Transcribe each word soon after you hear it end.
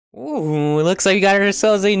Ooh, it looks like we got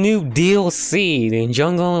ourselves a new DLC, the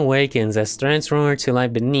Jungle Awakens, as threats roar to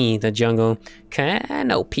life beneath the jungle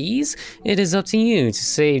canopies. It is up to you to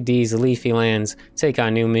save these leafy lands, take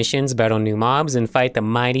on new missions, battle new mobs, and fight the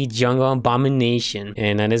mighty jungle abomination.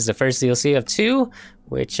 And that is the first DLC of 2,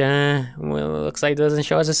 which well, looks like it doesn't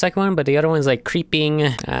show us a second one, but the other one's like creeping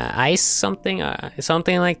ice something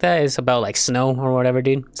like that. It's about like snow or whatever,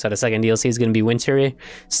 dude. So the second DLC is gonna be winter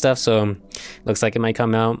stuff, so looks like it might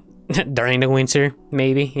come out during the winter,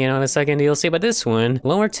 maybe, you know, the second DLC. But this one,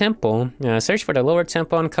 Lower Temple, search for the Lower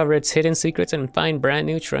Temple, uncover its hidden secrets, and find brand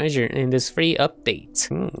new treasure in this free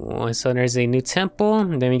update. Ooh, so there's a new temple,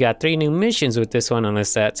 and then we got 3 new missions with this one,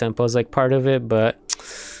 unless that temple is like part of it, but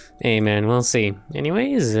hey man, we'll see.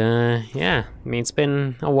 Anyways, yeah, I mean, it's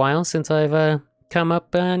been a while since I've come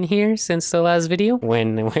up on here since the last video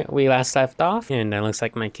when we last left off, and it looks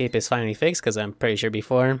like my cape is finally fixed, because I'm pretty sure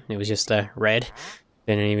before it was just red.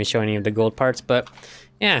 Didn't even show any of the gold parts, but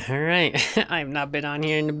yeah, alright. I've not been on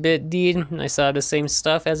here in a bit, dude. I saw the same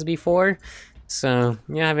stuff as before, so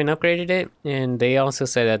yeah, I haven't upgraded it. And they also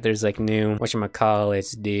said that there's like new,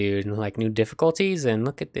 whatchamacallits, dude, like new difficulties. And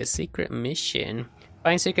look at this secret mission.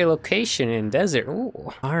 Find secret location in desert.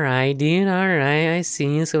 Ooh. Alright, dude, alright, I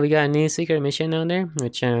see. So we got a new secret mission down there,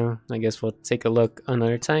 which I guess we'll take a look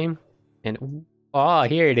another time. And oh,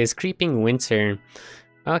 here it is, Creeping Winter.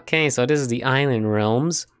 Okay, so this is the Island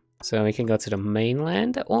Realms. So we can go to the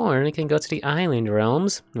mainland, or we can go to the Island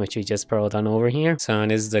Realms, which we just pearled on over here. So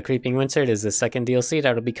this is the Creeping Winter. This is the second DLC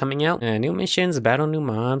that'll be coming out. New missions, battle new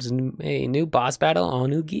mobs, a new boss battle, all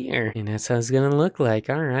new gear. And that's how it's gonna look like.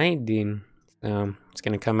 Alright, dude. It's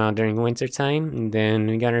gonna come out during winter time. And then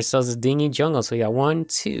we got ourselves a dingy jungle. So we got 1,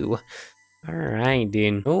 2. Alright,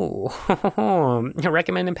 dude. Oh,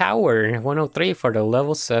 recommended power 103 for the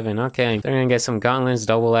level 7. Okay, they're gonna get some gauntlets,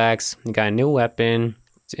 double axe. We got a new weapon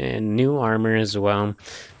and new armor as well.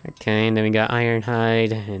 Okay, and then we got iron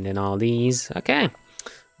hide, and then all these. Okay,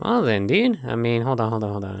 well then, dude. I mean, hold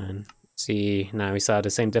on. See, now we saw the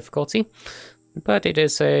same difficulty, but they did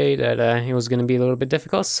say that it was going to be a little bit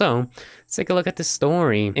difficult, so let's take a look at the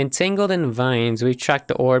story. Entangled in vines, we track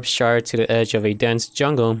the orb shard to the edge of a dense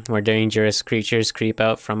jungle where dangerous creatures creep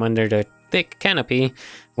out from under the thick canopy,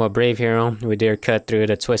 while brave hero we dare cut through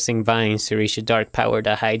the twisting vines to reach the dark power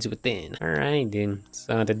that hides within. Alright, dude.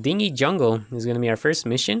 So the dingy jungle is going to be our first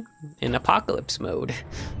mission in apocalypse mode.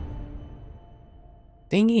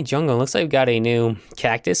 Dingy jungle, looks like we got a new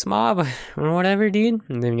cactus mob or whatever, dude.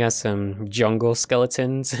 And then we got some jungle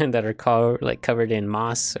skeletons that are covered in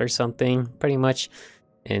moss or something, pretty much.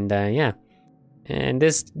 And yeah. And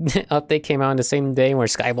this update came out on the same day where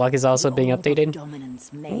Skyblock is also being updated.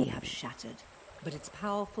 Dominance may have shattered, but its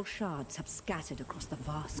powerful shards have scattered across the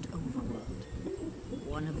vast overworld.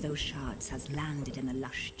 One of those shards has landed in the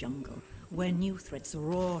lush jungle, where new threats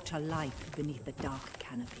roar to life beneath the dark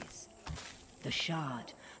canopies. The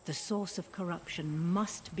shard, the source of corruption,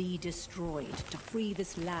 must be destroyed to free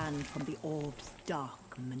this land from the orb's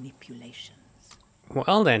dark manipulations.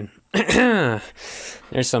 Well then,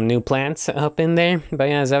 there's some new plants up in there. But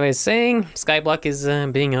yeah, as I was saying, Skyblock is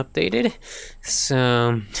being updated.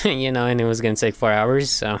 So, you know, and it was gonna take 4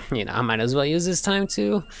 hours. So, you know, I might as well use this time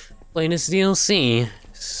to play this DLC.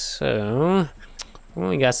 So, well,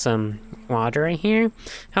 we got some water right here.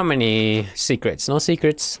 How many secrets? No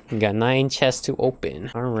secrets. We got 9 chests to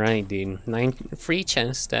open. Alright, dude. 9 free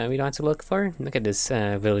chests that we don't have to look for. Look at this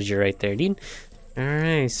villager right there, dude.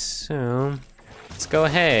 Alright, so let's go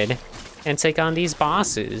ahead and take on these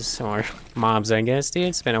bosses. Or mobs, I guess, dude.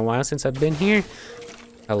 It's been a while since I've been here.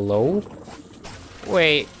 Hello?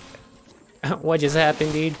 Wait. What just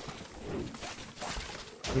happened, dude?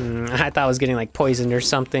 I thought I was getting like poisoned or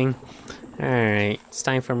something. Alright, it's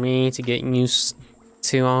time for me to get used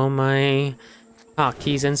to all my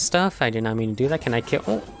hotkeys and stuff. I did not mean to do that. Can I kill?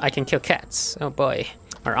 Oh, I can kill cats. Oh boy.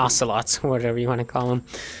 Or ocelots, whatever you want to call them.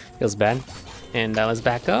 Feels bad. And let's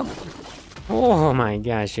back up. Oh my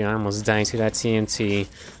gosh, I almost died to that TNT.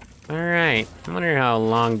 Alright, I wonder how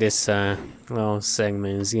long this little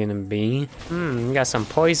segment is gonna be. We got some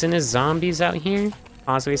poisonous zombies out here.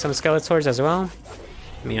 Possibly some skeletors as well.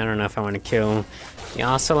 I mean, I don't know if I want to kill the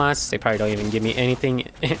ocelots. They probably don't even give me anything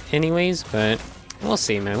anyways, but we'll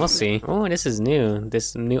see, man, we'll see. Oh, this is new.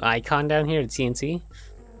 This new icon down here, the TNT.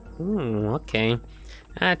 Okay.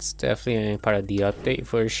 That's definitely a part of the update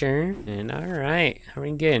for sure. And alright,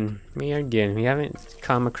 we're good. We are good. We haven't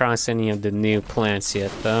come across any of the new plants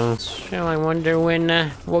yet, though. So I wonder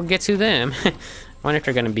when we'll get to them. I wonder if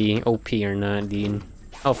they're gonna be OP or not, dude.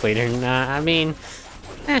 Hopefully they're not. I mean,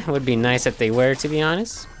 it would be nice if they were, to be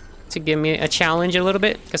honest. To give me a challenge a little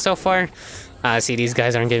bit. Because so far, See, these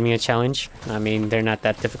guys aren't giving me a challenge. I mean, they're not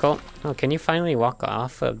that difficult. Oh, can you finally walk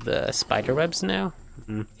off of the spider webs now?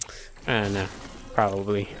 I don't know.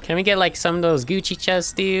 Probably. Can we get like some of those Gucci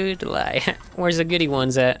chests, dude? Like, where's the goody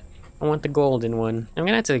ones at? I want the golden one. I'm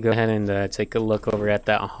gonna have to go ahead and take a look over at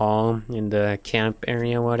that hall in the camp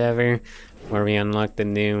area, whatever, where we unlock the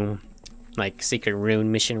new, like, secret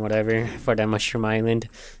rune mission, whatever, for that Mushroom Island,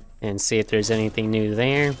 and see if there's anything new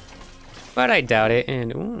there. But I doubt it.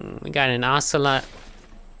 And ooh, we got an ocelot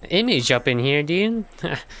image up in here, dude.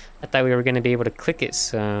 I thought we were gonna be able to click it,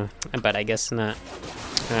 so, but I guess not.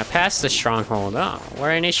 Past the stronghold. Oh,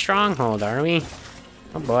 we're in a stronghold, are we?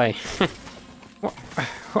 Oh boy.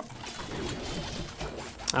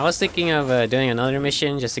 I was thinking of doing another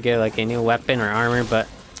mission just to get like a new weapon or armor, but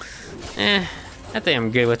I think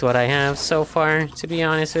I'm good with what I have so far, to be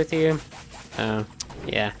honest with you.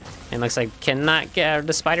 Yeah, it looks like cannot get out of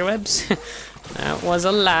the spider webs. That was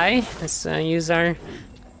a lie. Let's use our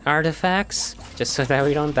artifacts just so that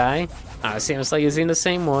we don't die. Seems like using the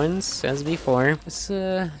same ones as before. Let's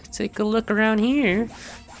take a look around here.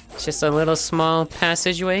 It's just a little small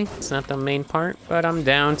passageway. It's not the main part, but I'm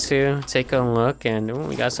down to take a look. And ooh,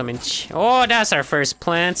 we got some oh, that's our first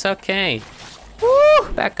plant. Okay.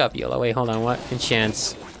 Woo! Back up, YOLO. Wait, hold on. What?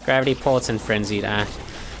 Enchants. Gravity pulse and frenzied.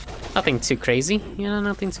 Nothing too crazy. You know,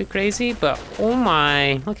 nothing too crazy. But oh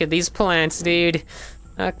my, look at these plants, dude.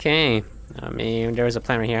 Okay. I mean, there was a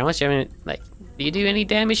plant right here. How much damage? Like, do you do any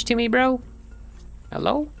damage to me, bro?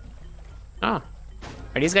 Hello? Oh,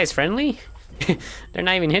 are these guys friendly? They're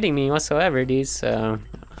not even hitting me whatsoever, dude. So,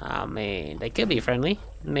 oh man, they could be friendly.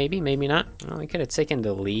 Maybe, maybe not. Oh, we could have taken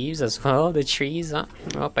the leaves as well, the trees. Oh,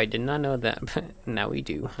 I did not know that, but now we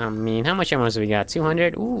do. I mean, how much ammo do we got?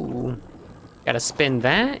 200? Ooh. Gotta spin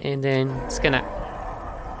that, and then it's gonna...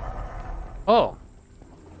 Oh.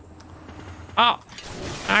 Oh.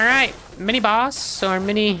 Alright. Mini boss, or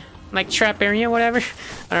mini, like, trap area, whatever.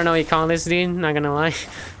 I don't know what you call this, dude. Not gonna lie.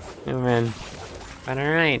 Oh, man. But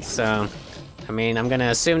alright, so... I mean, I'm gonna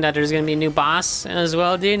assume that there's gonna be a new boss as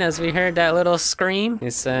well, dude, as we heard that little scream.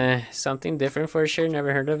 It's something different for sure.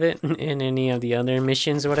 Never heard of it in any of the other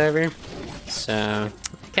missions or whatever. So,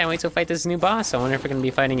 can't wait to fight this new boss. I wonder if we're gonna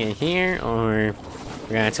be fighting it here, or we're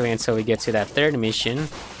gonna have to wait until we get to that third mission.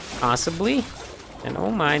 Possibly. And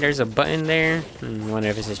oh my, there's a button there. Wonder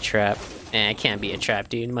if it's a trap. It can't be a trap,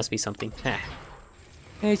 dude. It must be something.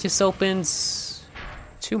 It just opens...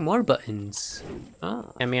 2 more buttons.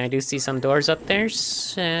 Oh, I mean, I do see some doors up there.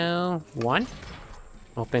 So, 1.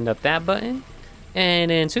 Opened up that button.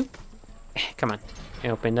 And then 2. Come on. I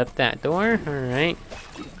opened up that door. Alright.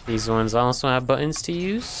 These ones also have buttons to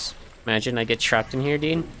use. Imagine I get trapped in here,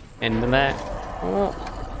 dude. And then that. Oh,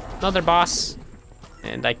 another boss.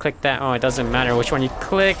 And I click that. Oh, it doesn't matter which one you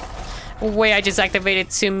click. Wait, I just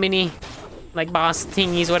activated too many, like, boss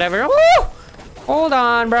thingies, whatever. Woo! Hold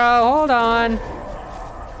on, bro. Hold on.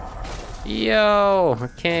 Yo,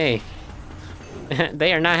 okay.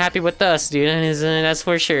 They are not happy with us, dude. That's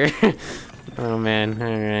for sure. Oh man,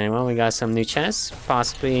 alright. Well, we got some new chests.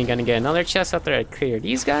 Possibly gonna get another chest after I clear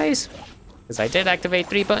these guys. Because I did activate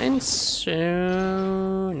 3 buttons.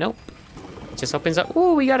 So, nope. It just opens up.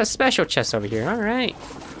 Ooh, we got a special chest over here. Alright.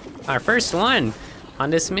 Our first one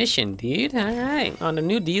on this mission, dude. Alright. On the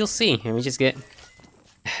new DLC. And we just get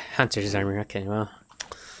Hunter's armor. Okay, well.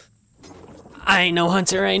 I ain't no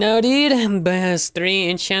hunter right now, dude, but it has 3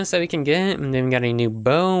 enchants that we can get, and then we got a new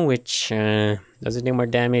bow, which, does it do more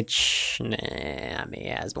damage? Nah, I mean,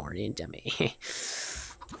 it has more damage.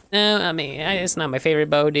 No, I mean, it's not my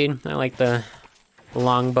favorite bow, dude. I like the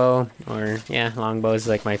long bow, or, yeah, long bow is,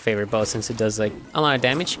 like, my favorite bow, since it does, like, a lot of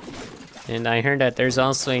damage. And I heard that there's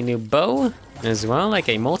also a new bow, as well, like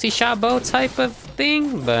a multi-shot bow type of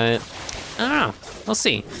thing, but, I don't know, we'll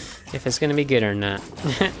see if it's gonna be good or not.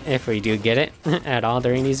 If we do get it at all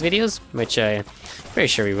during these videos, which I'm pretty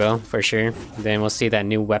sure we will, for sure. Then we'll see that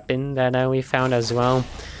new weapon that we found as well,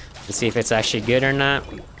 and see if it's actually good or not.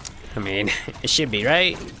 I mean, it should be,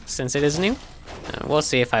 right? Since it is new. We'll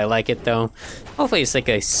see if I like it though. Hopefully it's like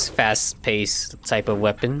a fast-paced type of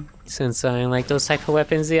weapon, since I like those type of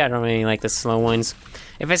weapons. Yeah, I don't really like the slow ones.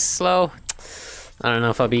 If it's slow, I don't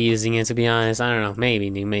know if I'll be using it, to be honest. I don't know.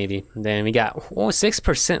 Maybe, dude, maybe. Then we got 6%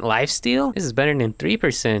 lifesteal. This is better than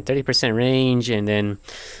 3%. 30% range, and then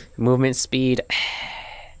movement speed.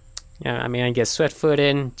 Yeah, I mean, I guess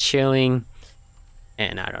swift-footed, chilling,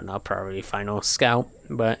 and I don't know, probably final scout.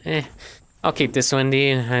 But I'll keep this one,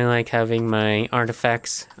 dude. I like having my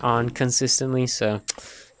artifacts on consistently, so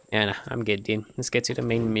Yeah, nah, I'm good, dude. Let's get to the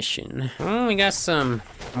main mission. Oh, we got some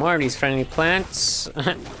more of these friendly plants.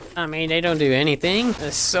 I mean, they don't do anything.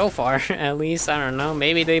 So far, at least. I don't know.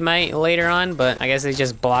 Maybe they might later on, but I guess they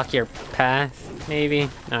just block your path, maybe.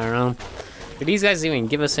 I don't know. Do these guys even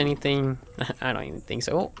give us anything? I don't even think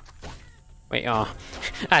so. Oh. Wait, oh.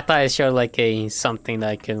 I thought it showed like a something that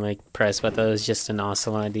I can like press, but that was just an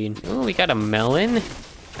ocelot, dude. Oh, we got a melon.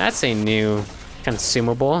 That's a new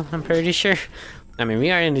consumable, I'm pretty sure. I mean,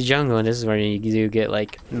 we are in the jungle, and this is where you do get,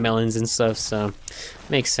 like, melons and stuff, so...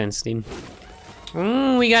 Makes sense, dude.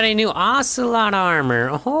 Ooh, we got a new ocelot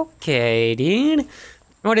armor. Okay, dude.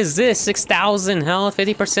 What is this? 6,000 health,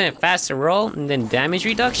 50% faster roll, and then damage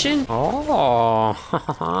reduction?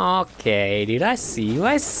 Oh, okay, dude. I see you,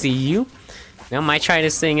 I see you. I might try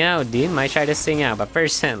this thing out, dude. Might try this thing out. But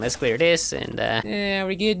first, let's clear this, and, yeah, are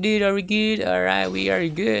we good, dude? Are we good? Alright, we are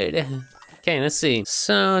good. Okay, let's see.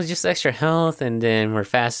 So, just extra health, and then we're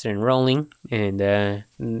faster in rolling, and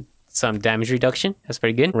some damage reduction. That's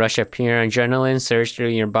pretty good. Rush up here, adrenaline, surge through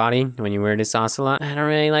your body when you wear this ocelot. I don't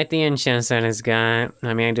really like the enchants that it's got.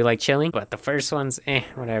 I mean, I do like chilling, but the first one's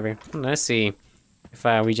whatever. Let's see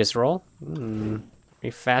if we just roll. Be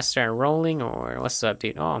faster at rolling, or what's up,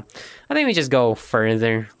 dude? Oh, I think we just go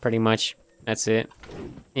further, pretty much. That's it.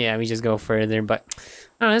 Yeah, we just go further, but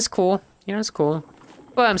oh, that's cool. You know, it's cool.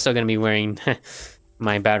 But I'm still gonna be wearing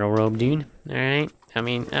my battle robe, dude. Alright. I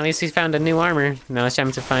mean, at least we found a new armor. Now it's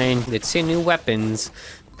time to find the 2 new weapons.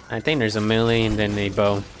 I think there's a melee and then a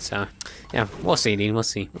bow. So, yeah, we'll see, dude. We'll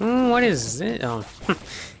see. What is it? Oh,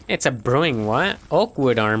 it's a brewing what?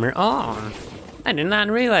 Oakwood armor. Oh, I did not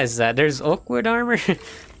realize that. There's oakwood armor,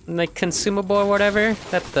 like consumable or whatever,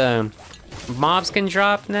 that the mobs can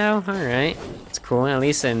drop now. Alright. It's cool, at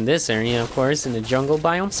least in this area, of course, in the jungle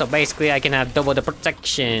biome. So basically, I can have double the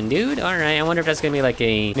protection, dude. Alright, I wonder if that's gonna be like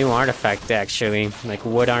a new artifact, actually. Like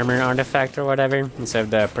wood armor artifact or whatever, instead of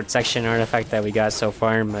the protection artifact that we got so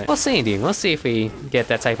far. But we'll see, dude. We'll see if we get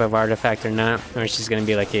that type of artifact or not. Or it's just gonna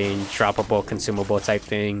be like a droppable, consumable type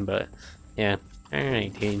thing. But yeah.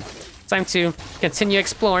 Alright, dude. Time to continue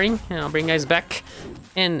exploring, and I'll bring you guys back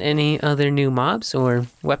and any other new mobs or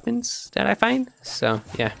weapons that I find. So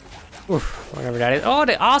yeah, oof, whatever that is. Oh,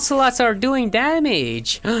 the ocelots are doing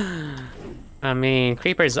damage. I mean,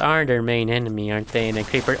 creepers are their main enemy, aren't they? And the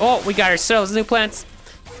creeper. Oh, we got ourselves new plants.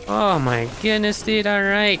 Oh my goodness, dude. All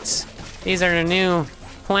right, these are the new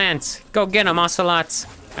plants. Go get them, ocelots.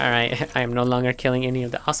 All right, I am no longer killing any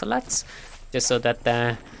of the ocelots, just so that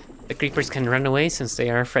the creepers can run away since they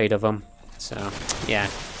are afraid of them. So, yeah.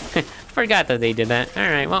 Forgot that they did that.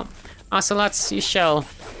 Alright, well, ocelots, you shall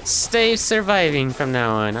stay surviving from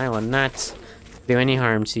now on. I will not do any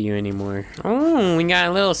harm to you anymore. Oh, we got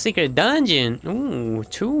a little secret dungeon. Ooh,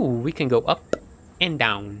 2. We can go up and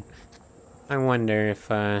down. I wonder if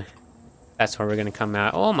that's where we're gonna come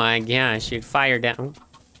out. Oh my gosh, dude, fire down.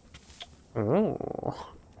 Oh.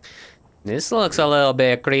 This looks a little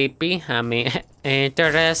bit creepy. I mean,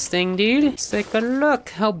 interesting, dude. Let's take a look.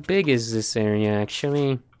 How big is this area,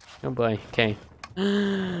 actually? Oh boy, okay.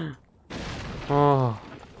 Oh,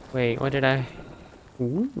 wait, what did I...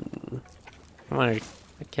 Ooh.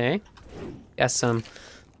 Okay. Got some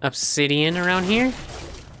obsidian around here.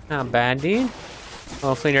 Not bad, dude.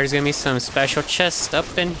 Hopefully there's gonna be some special chests up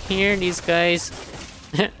in here. These guys,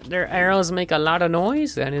 their arrows make a lot of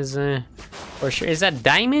noise. That is, for sure. Is that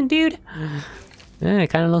diamond, dude? Yeah,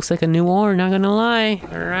 it kind of looks like a new ore, not gonna lie.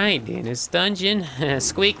 Alright, dude, this dungeon,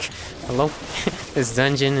 squeak, hello. This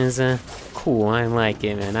dungeon is, cool. I like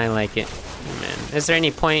it, man. I like it. Man, is there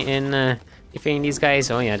any point in, defeating these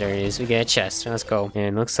guys? Oh yeah, there is. We get a chest. Let's go.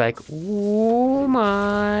 And looks like, oh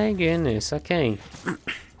my goodness. Okay.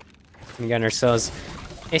 We got ourselves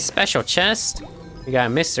a special chest. We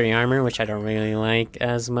got mystery armor, which I don't really like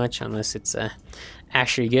as much, unless it's,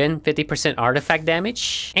 actually good. 50% artifact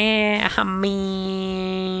damage. I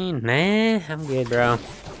mean, nah, I'm good, bro.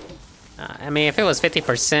 I mean, if it was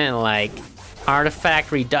 50% like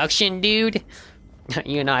artifact reduction, dude,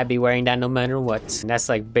 you know I'd be wearing that no matter what. That's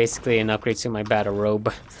like basically an upgrade to my battle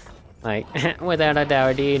robe. Like, without a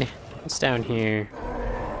doubt, dude. What's down here?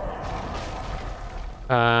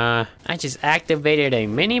 I just activated a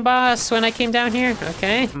mini boss when I came down here.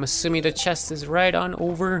 Okay. I'm assuming the chest is right on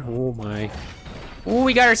over. Oh my. Ooh,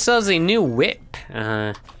 we got ourselves a new whip.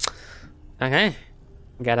 Okay.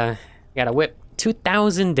 Got a whip.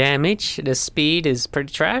 2,000 damage. The speed is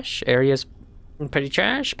pretty trash. Area's pretty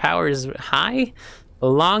trash. Power is high.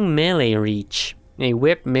 Long melee reach. A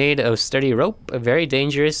whip made of sturdy rope. Very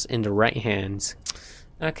dangerous in the right hands.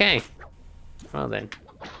 Okay. Well then.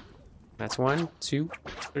 That's 1, 2,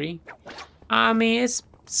 3. I mean, it's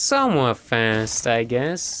somewhat fast, I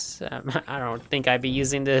guess. I don't think I'd be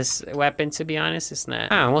using this weapon, to be honest. It's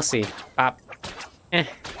not. Oh, we'll see. Pop.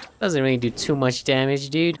 Doesn't really do too much damage,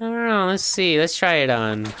 dude. I don't know. Let's see. Let's try it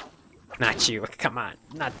on. Not you. Come on.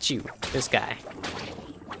 Not you. This guy.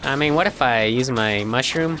 I mean, what if I use my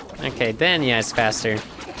mushroom? Okay, then yeah, it's faster.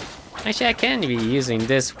 Actually, I can be using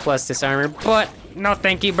this plus this armor, but no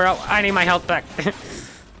thank you, bro. I need my health back.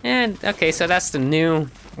 And, okay, so that's the new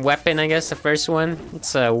weapon, I guess, the first one.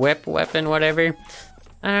 It's a whip weapon, whatever.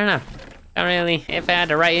 I don't know. Don't really, if I had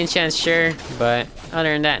the right enchant, sure. But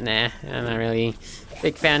other than that, nah. I'm not really a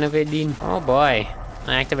big fan of it, dude. Oh boy.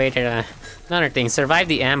 I activated another thing. Survive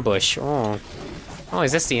the ambush. Oh. Oh,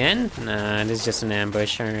 is this the end? Nah, this is just an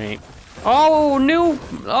ambush, alright. Oh, new!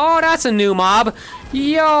 Oh, that's a new mob!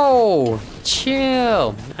 Yo!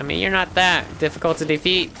 Chill! I mean, you're not that difficult to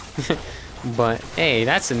defeat. But, hey,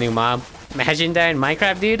 that's a new mob. Imagine that in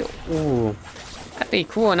Minecraft, dude. Ooh. That'd be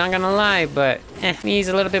cool, not gonna lie, but needs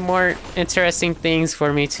a little bit more interesting things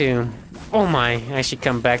for me to... Oh my, I should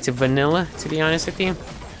come back to vanilla, to be honest with you.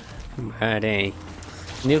 But, hey.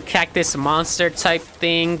 New cactus monster type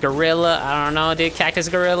thing, gorilla, I don't know, dude. Cactus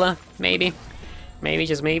gorilla, maybe. Maybe,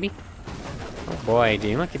 just maybe. Oh boy,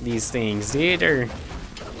 dude, look at these things, dude. They're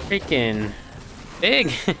freaking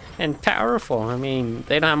big and powerful. I mean,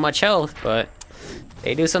 they don't have much health, but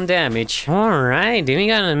they do some damage. Alright, dude, we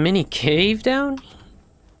got a mini cave down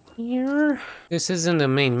here. This isn't the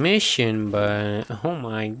main mission, but oh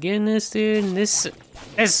my goodness, dude. This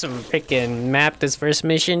is some freaking map. This first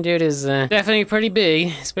mission, dude, is definitely pretty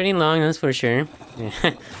big. It's pretty long, that's for sure.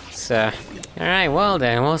 Yeah. So, alright, well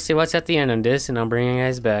then, we'll see what's at the end of this, and I'll bring you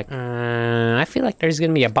guys back. I feel like there's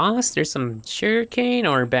gonna be a boss. There's some sugarcane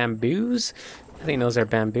or bamboos. I think those are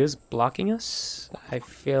bamboos blocking us. I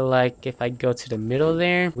feel like if I go to the middle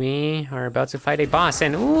there, we are about to fight a boss.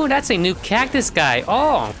 And ooh, that's a new cactus guy.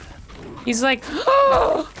 Oh, he's like,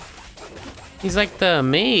 oh, he's like the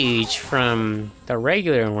mage from the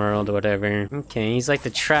regular world or whatever. Okay, he's like the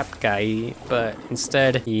trap guy, but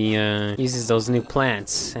instead he uses those new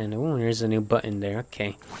plants. And ooh, there's a new button there.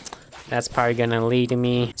 Okay, that's probably gonna lead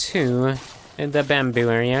me to the bamboo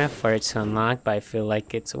area for it to unlock. But I feel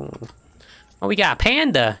like it's ooh. Oh, we got a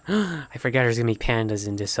panda. I forgot there's gonna be pandas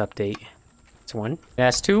in this update. That's one.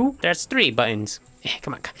 That's two. That's three buttons.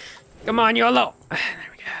 Come on. Come on, YOLO. There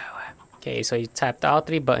we go. Okay, so you tapped all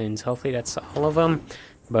three buttons. Hopefully that's all of them.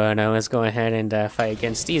 But let's go ahead and fight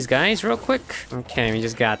against these guys real quick. Okay, we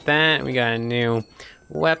just got that. We got a new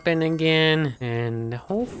weapon again. And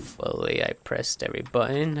hopefully I pressed every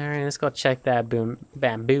button. Alright, let's go check that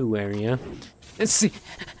bamboo area. Let's see.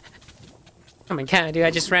 Oh my god, dude,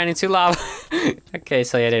 I just ran into lava. Okay,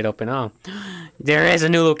 so yeah, it open. Oh, there is a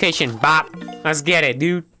new location. Bop. Let's get it,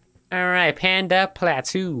 dude. Alright, Panda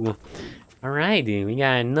Plateau. Alright, dude, we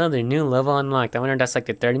got another new level unlocked. I wonder if that's like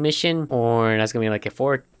the third mission, or that's gonna be like a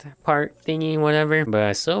fourth part thingy, whatever.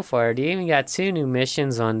 But so far, dude, we got two new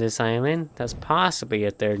missions on this island. That's possibly a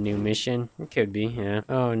third new mission. It could be, yeah.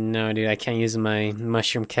 Oh no, dude, I can't use my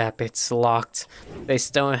mushroom cap. It's locked. They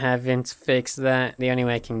still haven't fixed that. The only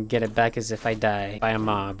way I can get it back is if I die by a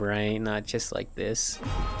mob, right? Not just like this.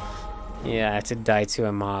 Yeah, I have to die to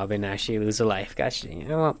a mob and actually lose a life. Gotcha. You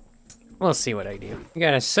know what? We'll see what I do. We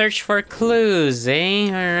gotta search for clues, eh?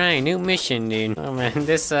 Alright, new mission, dude. Oh man,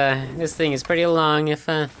 this thing is pretty long. If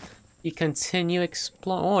you continue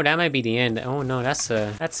explore. Oh, that might be the end. Oh no, that's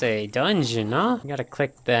a dungeon, no? You gotta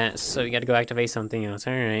click that, so you gotta go activate something else.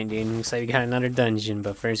 Alright, dude. Looks like we got another dungeon,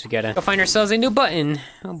 but first we gotta go find ourselves a new button.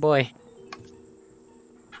 Oh boy.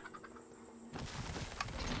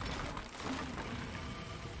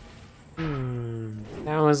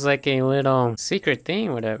 That was like a little secret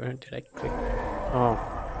thing, whatever. Did I click?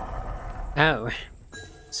 Oh. Oh.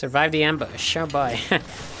 Survive the ambush. Oh boy.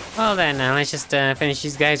 Well then, let's just finish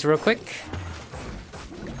these guys real quick.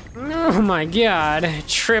 Oh my god.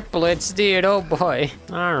 Triplets, dude. Oh boy.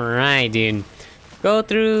 Alright, dude. Go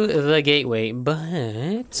through the gateway.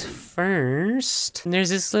 But first,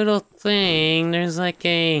 there's this little thing. There's like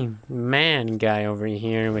a man guy over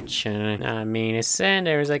here, which, I mean, it said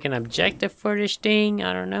there was like an objective for this thing.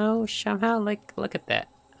 I don't know. Somehow, like, look at that.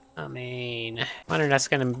 I mean, I wonder if that's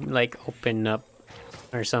gonna, like, open up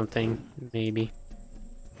or something, maybe.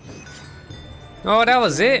 Oh, that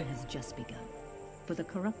was it? Has just begun, for the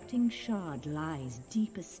corrupting shard lies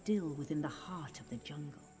deeper still within the heart of the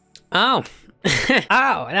jungle. Oh.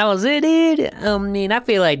 Oh, that was it, dude. I mean, I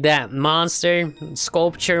feel like that monster,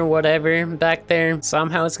 sculpture, whatever, back there,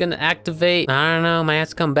 somehow it's gonna activate. I don't know, might have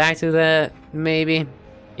to come back to that, maybe.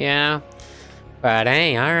 Yeah. But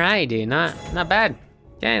hey, alright, dude, not bad.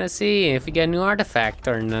 Okay, let's see if we get a new artifact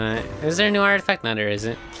or not. Is there a new artifact? No, there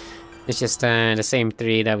isn't. It's just the same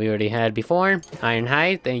 3 that we already had before. Iron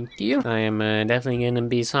Hide, thank you. I am definitely gonna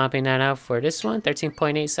be swapping that out for this one.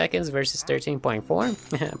 13.8 seconds versus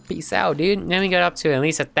 13.4. Peace out, dude. Then we got up to at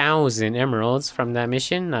least 1,000 emeralds from that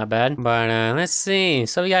mission. Not bad. But let's see.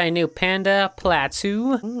 So we got a new Panda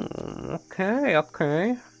Plateau.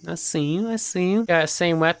 Okay. Let's see. Got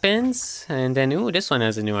same weapons. And then, ooh, this one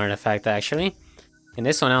has a new artifact actually. And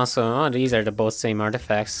this one also, oh, these are the both same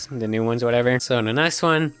artifacts. The new ones, whatever. So the next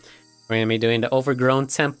one, we're gonna be doing the Overgrown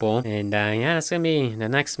Temple, and yeah, it's gonna be the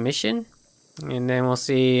next mission. And then we'll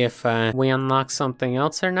see if we unlock something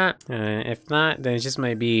else or not. If not, then it just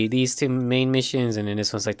might be these 2 main missions, and then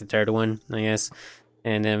this one's like the 3rd one, I guess.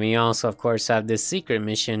 And then we also, of course, have this secret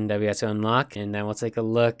mission that we have to unlock, and then we'll take a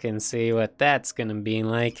look and see what that's gonna be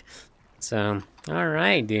like. So,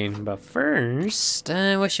 alright, dude. But first,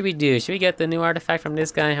 what should we do? Should we get the new artifact from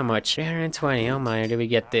this guy? How much? 320. Oh my, did we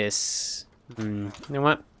get this? You know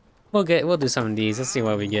what? We'll do some of these. Let's see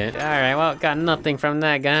what we get. Alright, well, got nothing from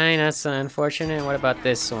that guy. That's unfortunate. What about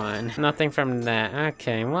this one? Nothing from that.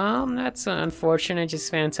 Okay, well, that's unfortunate.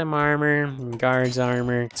 Just phantom armor, guards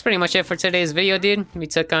armor. That's pretty much it for today's video, dude. We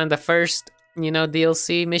took on the first, you know,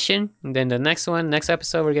 DLC mission. And then the next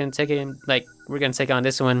episode, we're gonna take on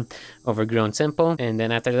this one, Overgrown Temple. And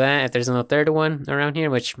then after that, if there's no 3rd one around here,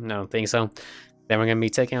 which I don't think so, then we're gonna be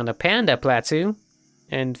taking on the Panda Plateau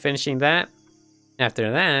and finishing that.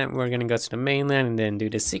 After that, we're gonna go to the mainland and then do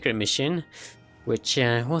the secret mission, which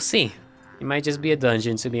we'll see. It might just be a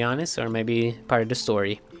dungeon, to be honest, or maybe part of the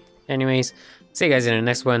story. Anyways, see you guys in the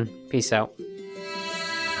next one. Peace out.